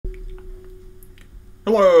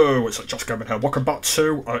Hello, it's Jax Gaming here. Welcome back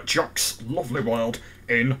to Jack's Lovely World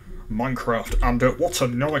in Minecraft. And what a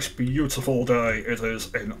nice, beautiful day it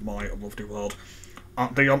is in my lovely world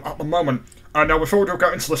at the moment. Now, before we do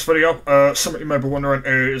get into this video, something you may be wondering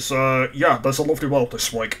is, yeah, there's a lovely world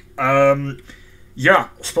this week. Yeah,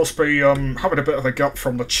 supposed to be having a bit of a gap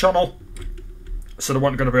from the channel, so there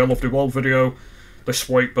wasn't going to be a lovely world video this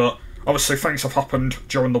week, but obviously things have happened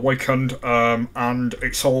during the weekend, and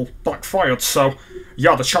it's all backfired, so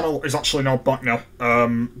yeah, the channel is actually now back now,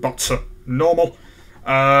 back to normal,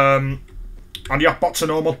 and yeah, back to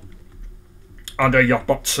normal, and yeah,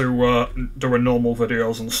 back to doing normal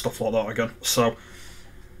videos and stuff like that again, so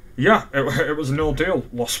yeah, it was no deal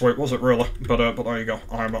last week, was it really? But there you go,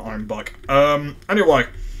 I'm back. Anyway,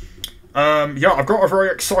 yeah, I've got a very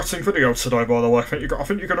exciting video today, by the way. I think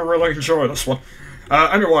you're gonna really enjoy this one.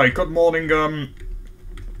 Anyway, good morning,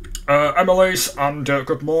 Emily's, and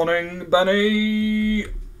good morning, Benny.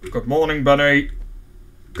 Good morning, Benny.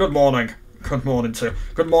 Good morning. Good morning to you.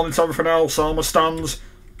 Good morning to everything else. Armour stands,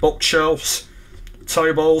 bookshelves,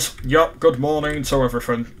 tables. Yep, good morning to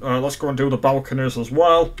everything. Let's go and do the balconies as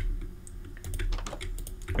well.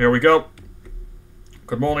 Here we go.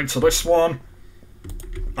 Good morning to this one.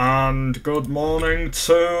 And good morning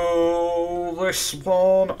to this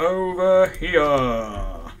one over here.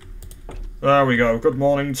 There we go. Good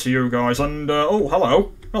morning to you guys. And, oh,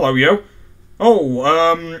 hello. Hello, you.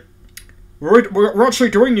 Oh, we're actually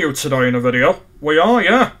doing you today in a video. We are,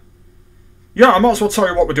 yeah. Yeah, I might as well tell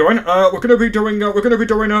you what we're doing. We're going to be doing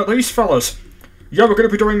these fellas. Yeah, we're going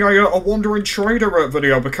to be doing a Wandering Trader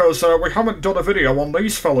video because we haven't done a video on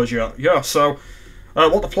these fellas yet. Yeah, so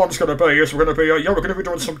what the plan's going to be is we're going to be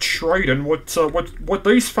doing some trading with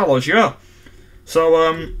these fellas. Yeah.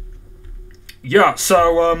 So yeah,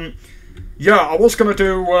 so yeah, I was going to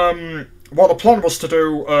do well, the plan was to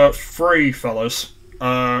do 3 fellas,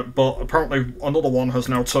 but apparently another one has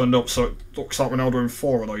now turned up, so it looks like we're now doing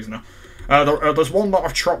 4 of these now. There's one that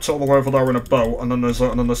I've trapped all the way over there in a boat, and then there's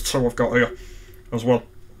 2 I've got here as well.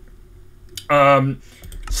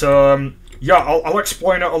 Yeah, I'll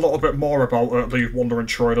explain it a little bit more about the Wandering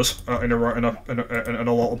Traders in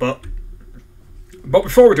a little bit. But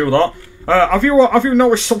before we do that, have you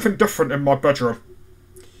noticed something different in my bedroom?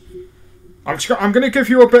 I'm going to give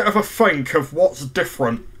you a bit of a think of what's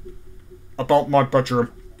different about my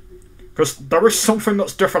bedroom, because there is something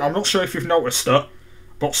that's different. I'm not sure if you've noticed it,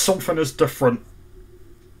 but something is different.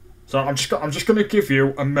 So I'm just going to give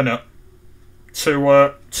you a minute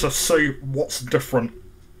to see what's different.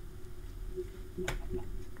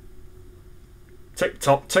 Tick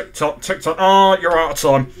tock, tick tock, tick tock. Ah, you're out of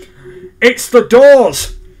time. It's the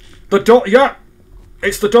doors. Yeah,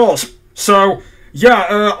 it's the doors. So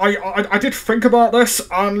yeah, I did think about this,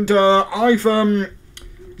 and I've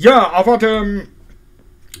had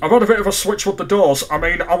a bit of a switch with the doors. I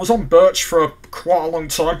mean, I was on Birch for quite a long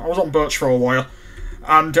time. I was on Birch for a while.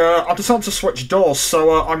 And I decided to switch doors,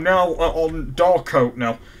 so I'm now on Dark Oak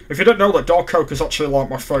now. If you didn't know that, Dark Oak is actually like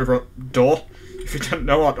my favourite door. If you didn't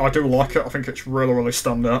know, I do like it. I think it's really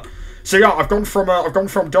standout. So yeah, I've gone from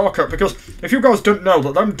Dark Oak, because if you guys didn't know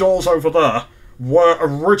that them doors over there were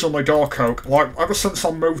originally Dark Oak, like ever since I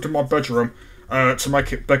moved in my bedroom to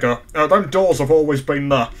make it bigger, them doors have always been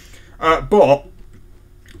there. But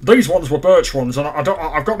these ones were Birch ones, and I've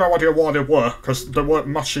got no idea why they were, because they weren't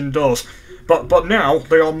matching doors. But now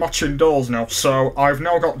they are matching doors now, so I've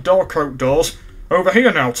now got Dark Oak doors over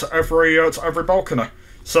here now to every balcony.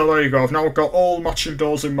 So there you go. I've now got all matching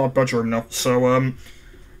doors in my bedroom now. So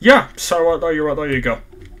yeah. So there you go.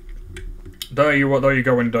 There you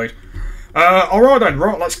go indeed. All right then.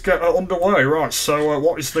 Right, let's get underway. Right. So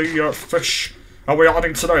what is the fish are we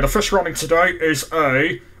adding today? The fish we're adding today is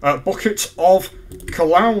a bucket of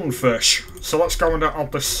clownfish. So let's go and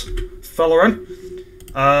add this fella in.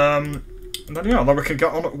 And then yeah, then we can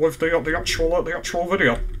get on with the actual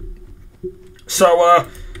video. So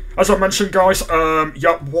as I mentioned, guys,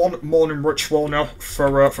 yeah, one morning ritual now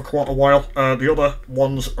for quite a while. The other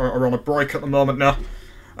ones are on a break at the moment now.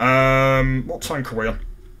 What tank are we in?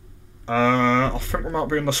 I think we might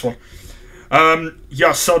be in this one.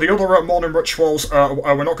 Yeah, so the other morning rituals,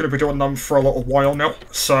 we're not going to be doing them for a little while now.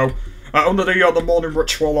 So under the morning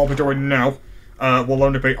ritual I'll be doing now, we'll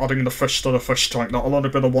only be adding the fish to the fish tank. That'll only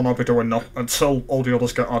be the one I'll be doing now, until all the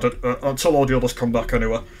others get added, until all the others come back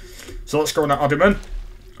anyway. So let's go and add him in.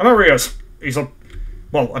 And there he is. He's a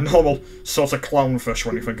normal sort of clownfish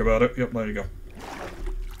when you think about it. Yep, there you go.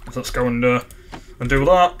 So let's go and do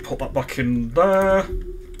that. Put that back in there.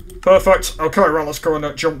 Perfect. Okay, right, let's go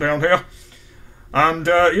and jump down here. And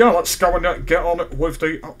yeah, let's go and get on with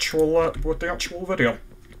the actual video.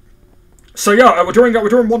 So yeah, we're doing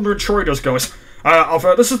Wandering Traders, guys.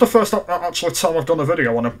 This is the first actually time I've done a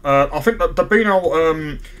video on them. I think that they've been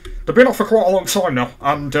out for quite a long time now,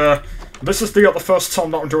 and this is the first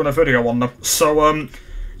time that I'm doing a video on them. So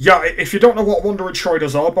yeah, if you don't know what Wandering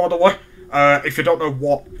Traders are, by the way, if you don't know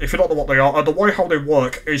what they are, the way how they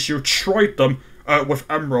work is you trade them with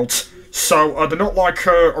emeralds. So they're not like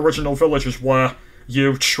original villagers where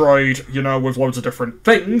you trade, you know, with loads of different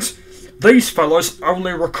things. These fellas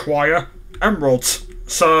only require emeralds.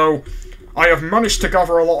 So I have managed to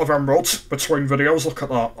gather a lot of emeralds between videos. Look at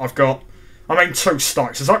that. I've got, 2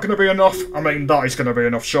 stacks. Is that going to be enough? That is going to be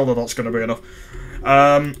enough. Surely that's going to be enough.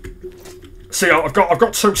 So yeah, I've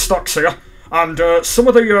got 2 stacks here, and some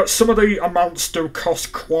of the amounts do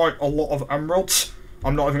cost quite a lot of emeralds.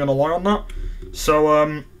 I'm not even going to lie on that.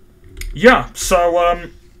 So yeah. So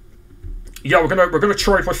yeah, we're gonna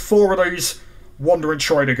trade with 4 of these Wandering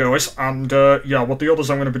Trader guys, and yeah, with the others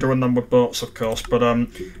I'm going to be doing them with boats, of course. But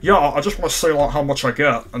yeah, I just want to see like how much I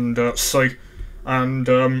get and see, and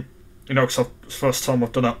you know, because it's the first time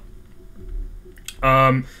I've done it.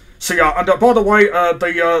 So yeah, and by the way,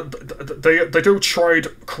 they do trade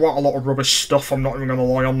quite a lot of rubbish stuff. I'm not even going to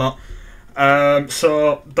lie on that.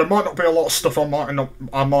 So there might not be a lot of stuff I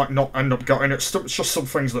might not end up getting. It's just some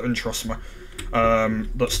things that interest me.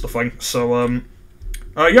 That's the thing. So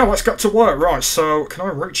yeah, let's get to work. Right, so can I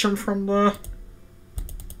reach him from there?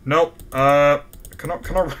 Nope. Can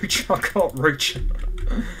I reach? I can't reach him.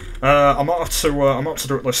 I might have to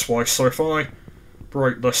do it this way. So if I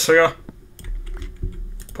break this here,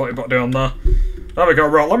 put it back down there. There we go.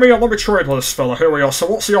 Right, let me trade with this fella. Here we are. So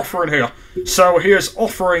what's he offering here? So he is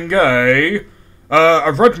offering a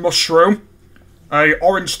red mushroom, a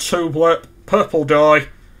orange tulip, purple dye,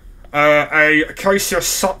 a acacia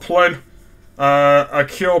sapling, a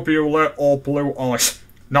curbula, or blue ice.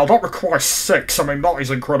 Now that requires 6. That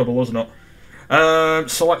is incredible, isn't it?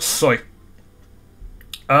 So let's see.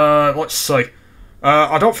 I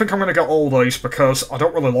don't think I'm going to get all these because I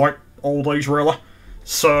don't really like all these really.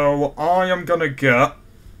 So I am going to get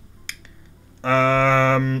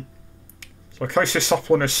so acacia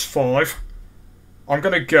sapling is 5. I'm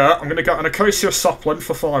going to get an acacia sapling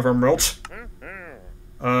for 5 emeralds.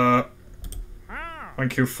 Thank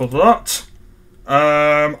you for that.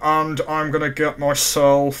 And I'm going to get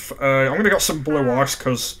myself I'm going to get some blue ice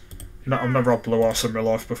because I've never had blue ice in my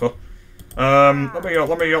life before. Let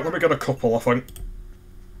me get a couple, I think.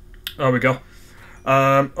 There we go.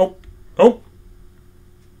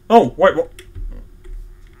 Oh, wait, what?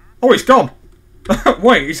 Oh, he's gone.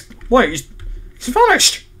 He's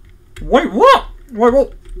vanished. Wait, what? Wait,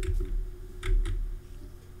 what?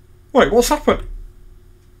 Wait, what's happened?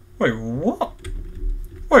 Wait, what?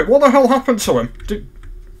 Wait, what the hell happened to him?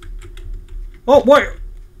 Oh, wait.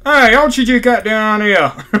 Hey, how did you get down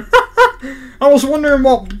here? I was wondering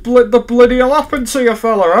what the bloody hell happened to you,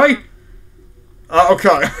 fella, eh?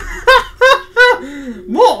 Okay.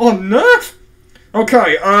 What on earth?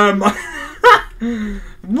 Okay,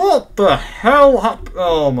 what the hell happened?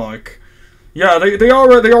 Oh my. Yeah, they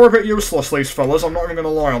are a bit useless, these fellas. I'm not even gonna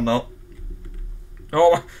lie on that.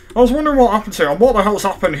 Oh, I was wondering what happened to you, and what the hell's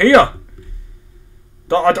happened here?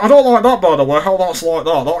 I don't like that, by the way. How that's like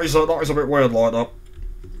that? That is a bit weird, like that.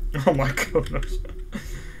 Oh my goodness.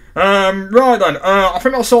 Right then. I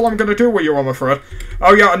think that's all I'm gonna do with you, I'm afraid.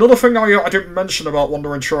 Oh yeah, another thing I didn't mention about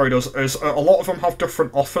Wandering Traders is a lot of them have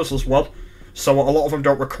different offers as well. So a lot of them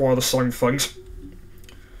don't require the same things.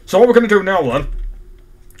 So what we're going to do now then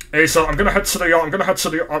is I'm going to head to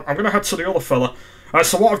the other fella.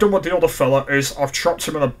 So what I've done with the other fella is I've trapped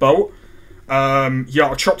him in a boat. Yeah,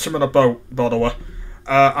 I trapped him in a boat, by the way.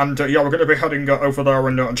 And yeah, we're going to be heading over there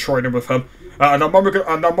and trading with him. And then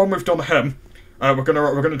when we've done him, we're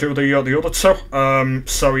gonna do the other 2.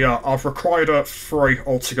 So yeah, I've required 3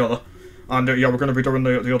 altogether. And yeah, we're going to be doing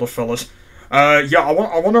the other fellas. Yeah, I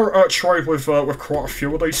want to trade with quite a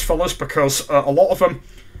few of these fellas because a lot of them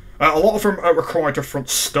require different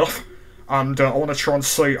stuff, and I want to try and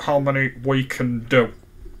see how many we can do.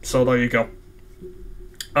 So there you go.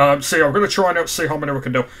 So yeah, I'm going to try and see how many we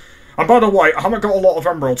can do. And by the way, I haven't got a lot of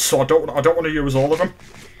emeralds, so I don't want to use all of them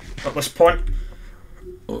at this point.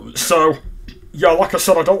 So yeah, like I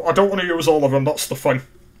said, I don't want to use all of them. That's the thing.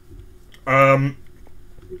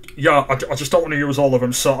 Yeah, I just don't want to use all of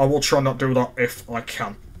them, so I will try not do that if I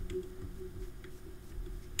can.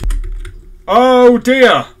 Oh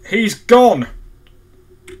dear, he's gone.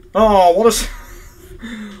 Oh,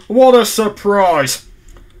 what a surprise.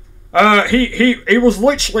 He was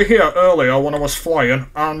literally here earlier when I was flying,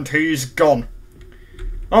 and he's gone.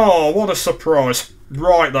 Oh, what a surprise.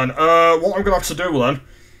 Right then, what I'm going to have to do then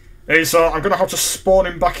is I'm going to have to spawn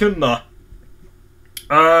him back in there.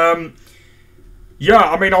 Yeah,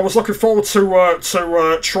 I mean, I was looking forward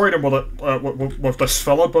to trading with it with this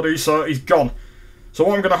fella, but he's gone. So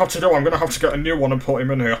what I'm going to have to do, I'm going to have to get a new one and put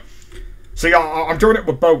him in here. See, I'm doing it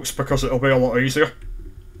with boats because it'll be a lot easier.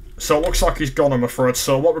 So it looks like he's gone, I'm afraid.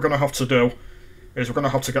 So what we're going to have to do is we're going to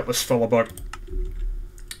have to get this fella back.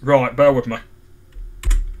 Right, bear with me.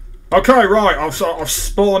 Okay, right, I've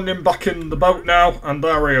spawned him back in the boat now, and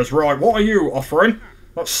there he is. Right, what are you offering?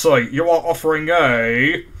 Let's see, you are offering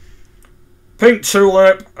a pink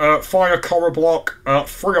tulip, fire coral block,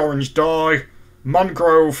 3 orange dye,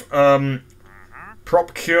 mangrove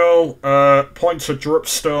propcule, pointed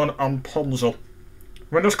dripstone, and ponzel.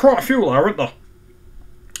 I mean, there's quite a few there, aren't there?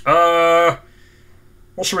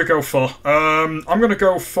 What should we go for? I'm gonna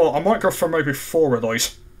go for, I might go for maybe 4 of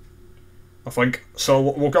these. I think. So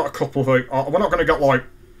we'll get a couple of these. We're not gonna get like,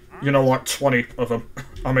 you know, like 20 of them.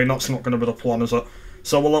 I mean, that's not gonna be the plan, is it?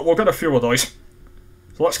 So we'll get a few of these.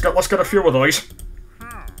 So let's get a few of these.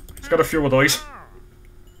 Let's get a few of these.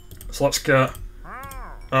 So let's get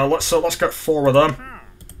get 4 of them.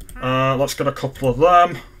 Let's get a couple of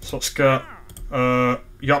them. So let's get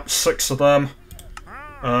yep, 6 of them.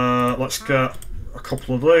 Let's get a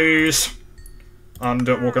couple of these, and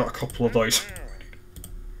we'll get a couple of these.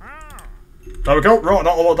 There we go. Right,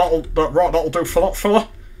 that'll do for that fella.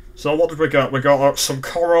 So what did we get? We got some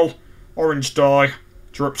coral, orange dye,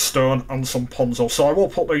 dripstone, and some ponzel. So I will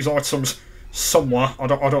put these items somewhere. I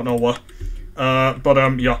don't know where.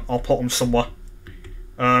 But yeah, I'll put them somewhere.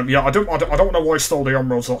 Yeah, I don't know why I stole the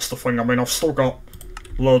emeralds. That's the thing. I mean, I've still got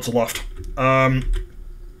loads left.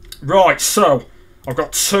 Right, so I've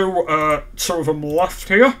got two of them left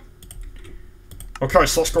here. Okay,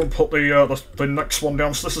 so let's go and put the next one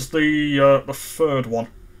down. So this is the 3rd one.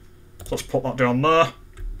 So let's put that down there.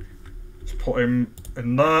 Let's put him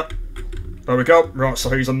in there. There we go. Right,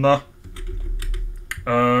 so he's in there.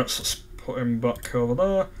 So let's put him back over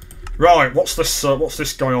there. Right, what's this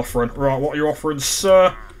guy offering? Right, what are you offering,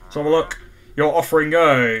 sir? Let's have a look. You're offering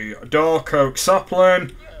a dark oak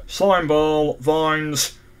sapling, slime ball,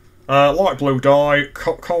 vines, light blue dye,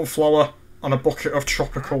 cornflower, and a bucket of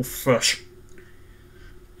tropical fish.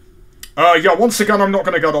 Yeah, once again, I'm not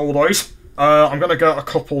going to get all those. I'm going to get a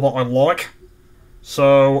couple that I like.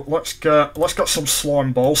 So let's get some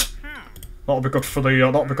slime balls. That'll be good for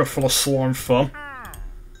the slime farm.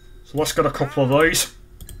 So let's get a couple of these.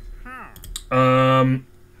 There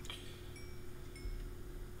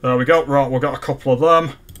we go. Right, we'll get a couple of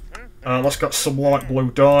them. Let's get some light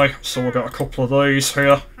blue dye. So we'll get a couple of these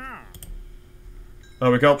here.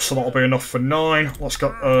 There we go. So that'll be enough for 9. Let's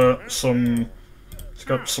get some.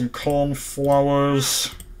 Let's get some cornflowers.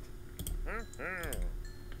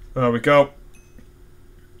 There we go.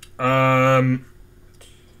 And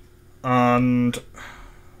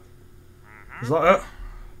is that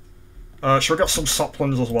it? Should we get some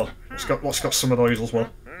saplings as well? Let's get some of those as well.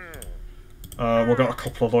 We'll get a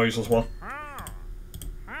couple of those as well.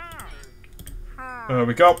 There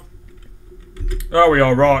we go. There we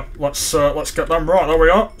are. Right. Let's get them. Right. There we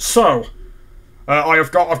are. So.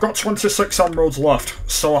 I've got 26 emeralds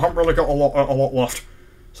left, so I haven't really got a lot left.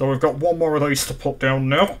 So we've got 1 more of these to put down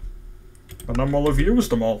now, and then we'll have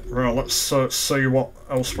used them all. Right, let's see what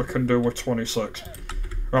else we can do with 26.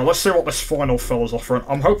 Right, let's see what this final fella's offering.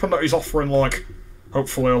 I'm hoping that he's offering like,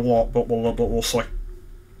 hopefully a lot, but we'll see.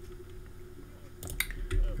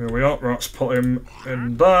 Here we are. Right, let's put him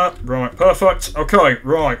in there. Right, perfect. Okay,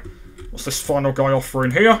 right. What's this final guy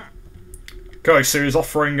offering here? Okay, so he's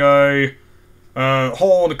offering a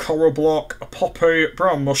horn, coral block, a poppy,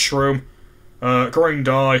 brown mushroom, green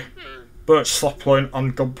dye, birch sapling,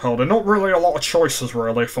 and gunpowder. Not really a lot of choices,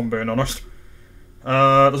 really, if I'm being honest.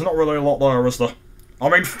 There's not really a lot there, is there? I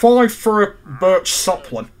mean, 5 for a birch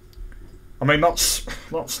sapling. I mean, that's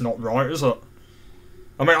not right, is it?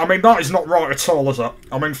 I mean, that is not right at all, is it?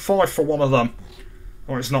 I mean, 5 for one of them.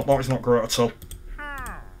 Oh, that is not great at all.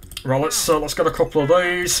 Right, let's get a couple of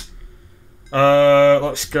these. We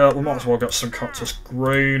might as well get some cactus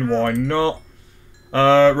green, why not?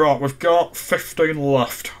 Right, we've got 15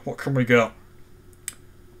 left. What can we get? Have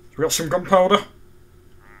we got some gunpowder?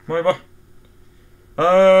 Maybe?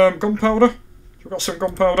 Gunpowder? Have we got some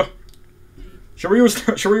gunpowder? Shall we use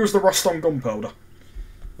the rest on gunpowder?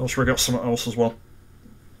 Or should we get something else as well?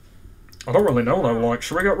 I don't really know though, like,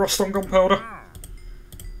 should we get rust on gunpowder?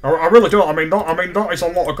 I really don't. I mean that is a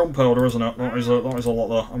lot of gunpowder, isn't it? That is a lot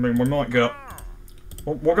there. I mean, we might get.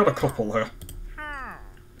 We'll get a couple here.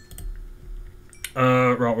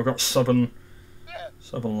 Right, we've got 7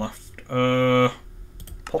 left.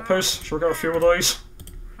 Poppies. Should we get a few of these?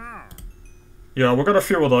 Yeah, we'll get a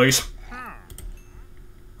few of these.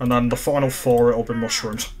 And then the final 4, it'll be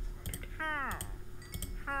mushrooms.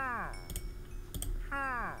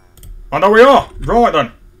 And there we are! Right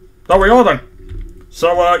then. There we are then.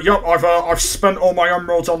 So, yep, I've spent all my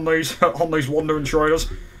emeralds on these wandering traders.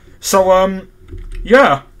 So,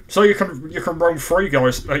 yeah. So you can roam free,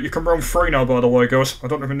 guys. You can roam free now, by the way, guys. I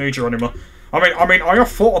don't even need you anymore. I mean, I have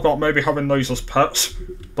thought about maybe having these as pets,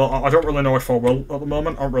 but I don't really know if I will at the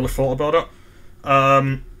moment. I haven't really thought about it.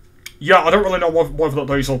 Yeah, I don't really know whether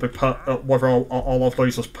these will be whether I'll have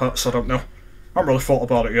these as pets. I don't know. I haven't really thought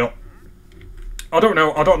about it yet. I don't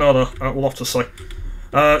know though. We'll have to see.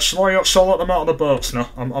 Shall I let them out of the boats now?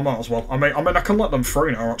 I might as well. I mean, I can let them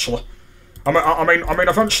free now. Actually, I mean,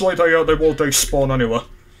 eventually they will do spawn anyway.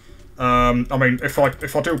 I mean, if I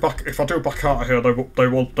do back out of here, they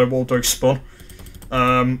will do spawn.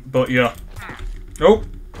 But yeah. Oh,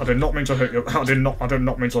 I did not mean to hit you. I did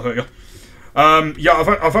not mean to hit you.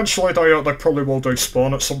 Yeah, eventually they probably will do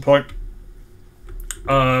spawn at some point.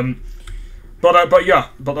 But yeah,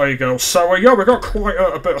 there you go. So yeah, we got quite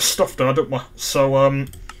a bit of stuff there, didn't we? So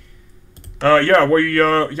yeah, we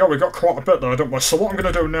got quite a bit there, didn't we? So what I'm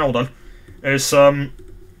gonna do now then is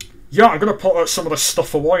yeah, I'm gonna put some of this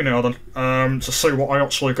stuff away now then, to see what I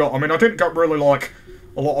actually got. I mean, I didn't get really like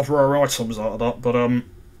a lot of rare items out of that, but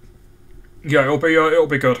yeah, it'll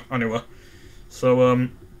be good anyway. So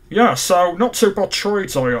yeah, so not too bad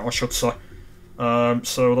trades, I should say.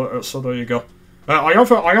 So there you go. I have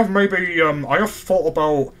thought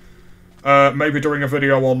about maybe doing a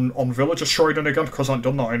video on villager trading again, because I ain't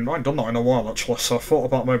done that in a while actually. So I thought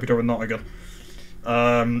about maybe doing that again.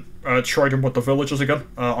 Trading with the villagers again.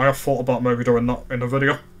 I have thought about maybe doing that in a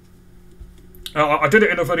video. I did it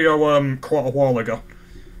in a video quite a while ago,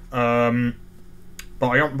 but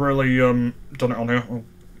I haven't really done it on here. I'll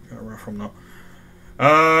get away from that.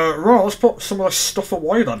 Right, let's put some of this stuff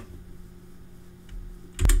away then.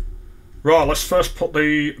 Right, let's first put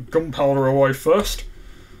the gunpowder away first.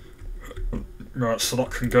 Right, so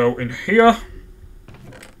that can go in here.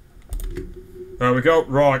 There we go.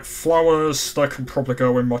 Right, flowers, they can probably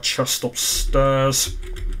go in my chest upstairs.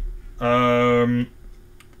 The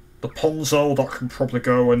ponzo, that can probably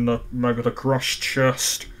go in maybe the grass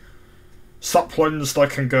chest. Saplings, they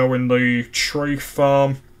can go in the tree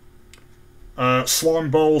farm.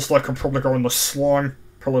 Slime balls, they can probably go in the slime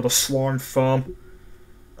farm.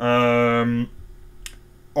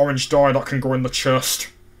 Orange dye, that can go in the chest.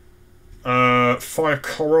 Fire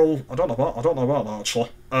coral, I don't know about that actually.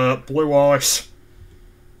 Blue ice.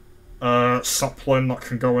 Sapling, that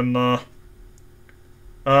can go in there.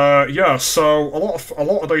 Yeah, so a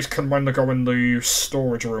lot of these can mainly go in the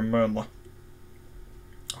storage room mainly,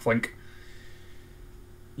 I think.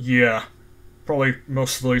 Yeah, probably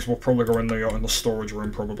most of these will probably go in the storage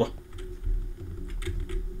room probably.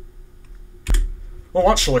 Oh,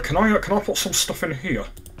 actually, can I put some stuff in here?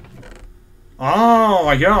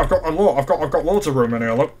 Ah, yeah, I've got loads of room in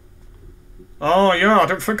here. Look. Oh yeah, I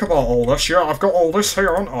didn't think about all this. Yeah, I've got all this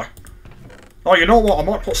here, haven't I? Oh, you know what? I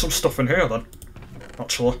might put some stuff in here then.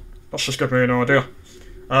 Actually, that's just give me an idea.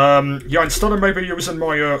 Yeah, instead of maybe using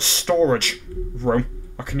my storage room,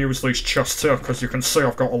 I can use these chests here because you can see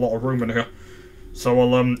I've got a lot of room in here. So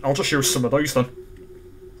I'll just use some of these then.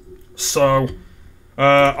 So.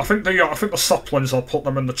 I think the saplings, I'll put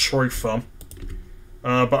them in the tree farm,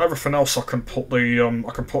 but everything else I can put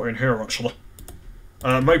in here actually.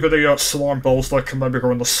 Maybe the slime balls, they can maybe go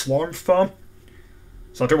in the slime farm.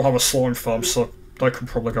 So I do have a slime farm, so they can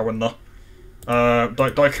probably go in there.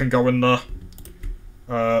 They can go in there.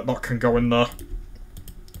 That can go in there.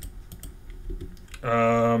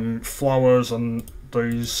 Flowers and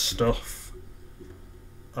these stuff,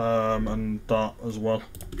 and that as well.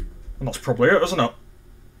 And that's probably it, isn't it?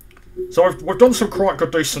 So we've done some quite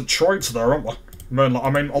good, decent trades there, haven't we? I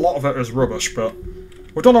mean, a lot of it is rubbish, but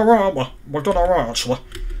we've done alright, haven't we? We've done alright, actually.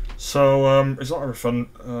 So, is that everything?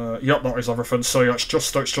 Yep, that is everything. So yeah, it's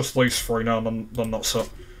just these three now, and then that's it.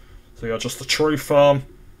 So yeah, just the tree farm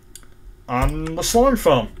and the slime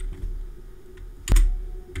farm.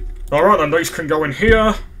 Alright then, these can go in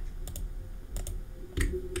here.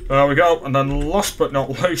 There we go. And then last but not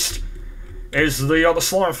least is the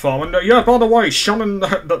slime farm. And yeah, by the way, Shannon,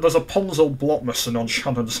 there's a Ponzo block missing on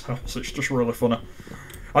Shannon's house. It's just really funny.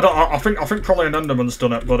 I think probably an Enderman's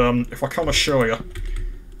done it, but if I kind of show you,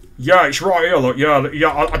 yeah, it's right here. Look, yeah,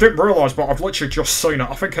 I didn't realise, but I've literally just seen it.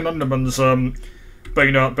 I think an Enderman's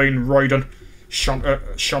been raiding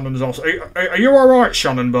Shannon's house. Are you all right,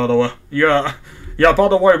 Shannon? By the way, yeah. By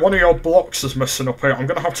the way, one of your blocks is missing up here. I'm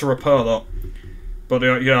gonna have to repair that. But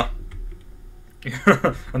yeah.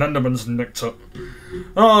 And Enderman's nicked it.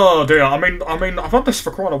 Oh dear, I mean, I've had this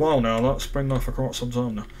for quite a while now. That's been there for quite some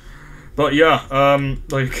time now. But yeah,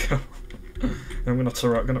 there you go. I'm gonna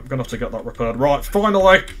have to get that repaired. Right,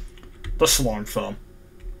 finally, the slime farm.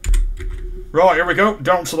 Right, here we go,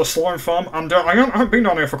 down to the slime farm, and I haven't been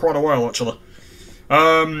down here for quite a while actually.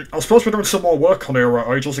 I was supposed to be doing some more work on here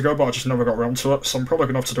ages ago, but I just never got around to it, so I'm probably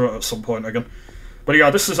gonna have to do it at some point again. But yeah,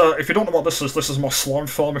 this is if you don't know what this is my slime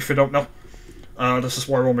farm. If you don't know, this is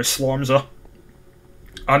where all my slimes are,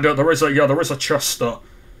 and there is a chest that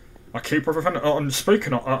I keep everything. And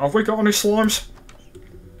speaking of, have we got any slimes?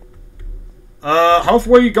 Have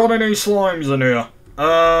we got any slimes in here?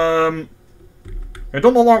 It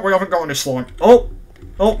doesn't look like we haven't got any slime. Oh,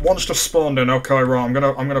 one's just spawned in. Okay, right. I'm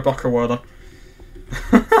gonna back away then.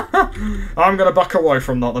 I'm gonna back away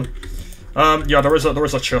from that then. Yeah, there is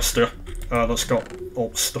a chest here that's got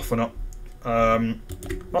stuff in it.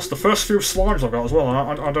 That's the first few slimes I've got as well.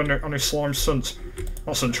 I don't know any slimes since.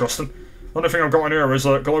 That's interesting. The only thing I've got in here is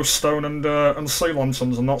glowstone and sea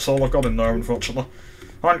lanterns, and that's all I've got in there, unfortunately.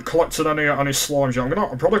 I haven't collected any slimes yet.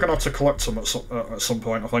 I'm probably gonna have to collect them at some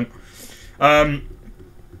point, I think.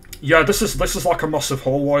 Yeah, this is like a massive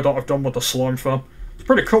hallway that I've done with the slime farm. It's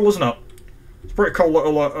pretty cool, isn't it? It's pretty cool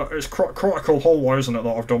little. It's quite a cool hallway, isn't it?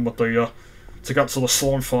 That I've done with the to get to the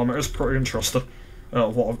slime farm. It is pretty interesting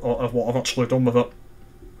of what I've actually done with it.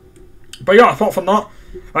 But yeah, apart from that,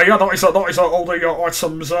 yeah, that is all the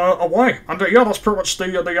items away, and yeah, that's pretty much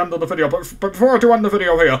the end of the video. But before I do end the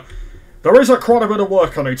video here, there is quite a bit of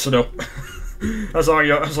work I need to do, as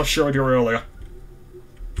I showed you earlier.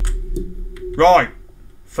 Right,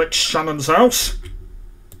 fix Shannon's house.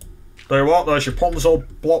 There you are. There's your ponds all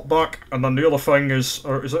blocked back, and then the other thing is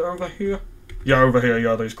it over here? Yeah, over here.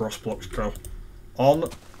 Yeah, these grass blocks go on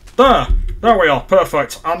there. There we are.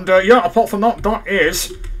 Perfect. And yeah, apart from that, that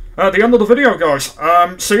is the end of the video, guys.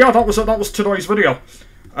 So yeah, that was today's video.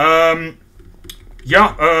 Yeah,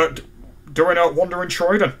 doing a wandering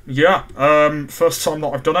trading. Yeah, first time that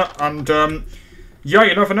I've done it, and yeah,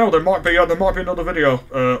 you never know. There might be another video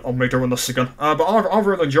on me doing this again. But I've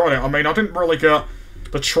really enjoyed it. I mean, I didn't really get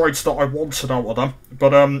the trades that I wanted out of them,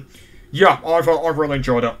 but yeah, I've really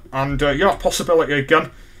enjoyed it, and yeah, possibility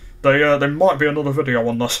again. There might be another video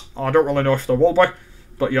on this. I don't really know if there will be,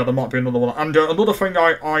 but yeah, there might be another one. And another thing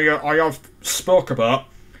I have spoke about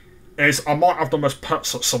is I might have them as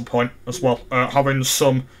pets at some point as well. Having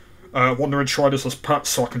some wandering traders as pets,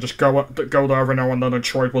 so I can just go there every now and then and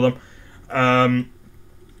trade with them. And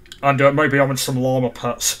maybe having some llama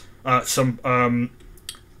pets,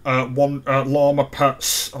 llama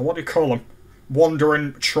pets, or what do you call them?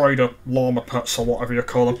 Wandering trader llama pets, or whatever you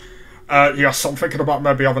call them. Yeah, so I'm thinking about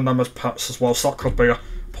maybe having them as pets as well, so that could be a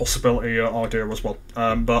possibility idea as well.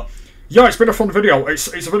 But yeah, it's been a fun video. It's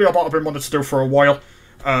a video that I've been wanting to do for a while.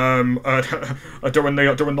 Doing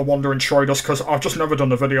the wandering traders, because I've just never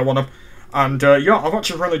done a video on them. And yeah, I've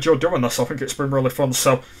actually really enjoyed doing this. I think it's been really fun.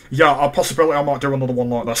 So yeah, a possibility I might do another one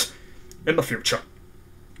like this in the future.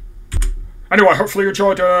 Anyway, hopefully you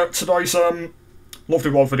enjoyed today's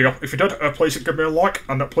Lovely World video. If you did, please give me a like,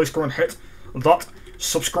 and please go and hit that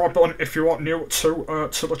subscribe button if you are new to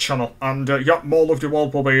the channel. And yeah, more Lovely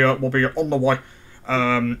World will be on the way.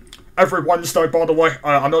 Every Wednesday, by the way.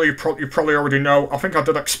 I know you probably already know. I think I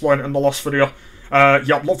did explain it in the last video.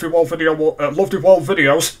 Yeah, Lovely World videos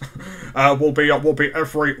will be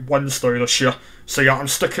every Wednesday this year. So yeah, I'm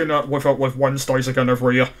sticking with Wednesdays again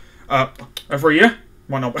every year. Every year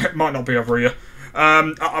might not be every year.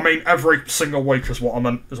 I mean every single week is what I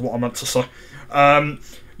meant to say.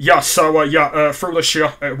 Yeah, so yeah, through this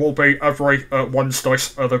year it will be every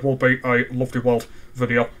Wednesdays. There will be a Lovely World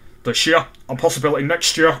video this year, and possibility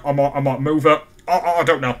next year I might move it. I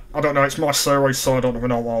don't know. It's my series, so I don't even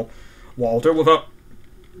know what I'll do with it.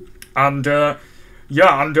 And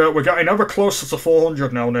yeah, and we're getting ever closer to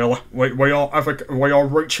 400 now. Nearly, we are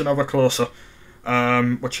reaching ever closer,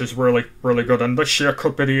 which is really good. And this year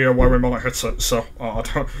could be the year where we might hit it. So I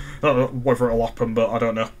don't know whether it'll happen, but I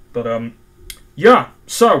don't know. But yeah,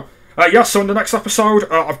 so yeah, so in the next episode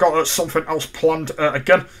I've got something else planned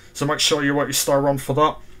again. So make sure you stay around for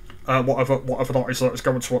that. Whatever that is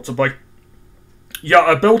going to be.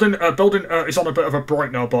 Yeah, building is on a bit of a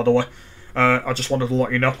break now, by the way. I just wanted to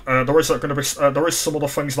let you know. There is going to be there is some other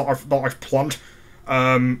things that I've planned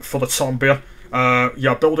for the time being.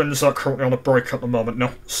 Yeah, buildings are currently on a break at the moment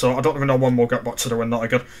now, so I don't even know when we'll get back to doing that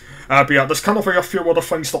again. But yeah, there's kind of a few other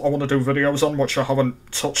things that I want to do videos on, which I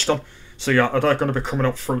haven't touched on. So yeah, they're going to be coming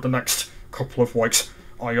up through the next couple of weeks.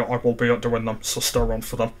 I will be doing them, so stay around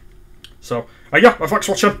for them. So yeah, thanks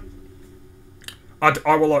for watching, and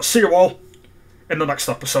I will see you all in the next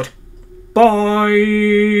episode.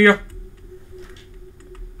 Bye.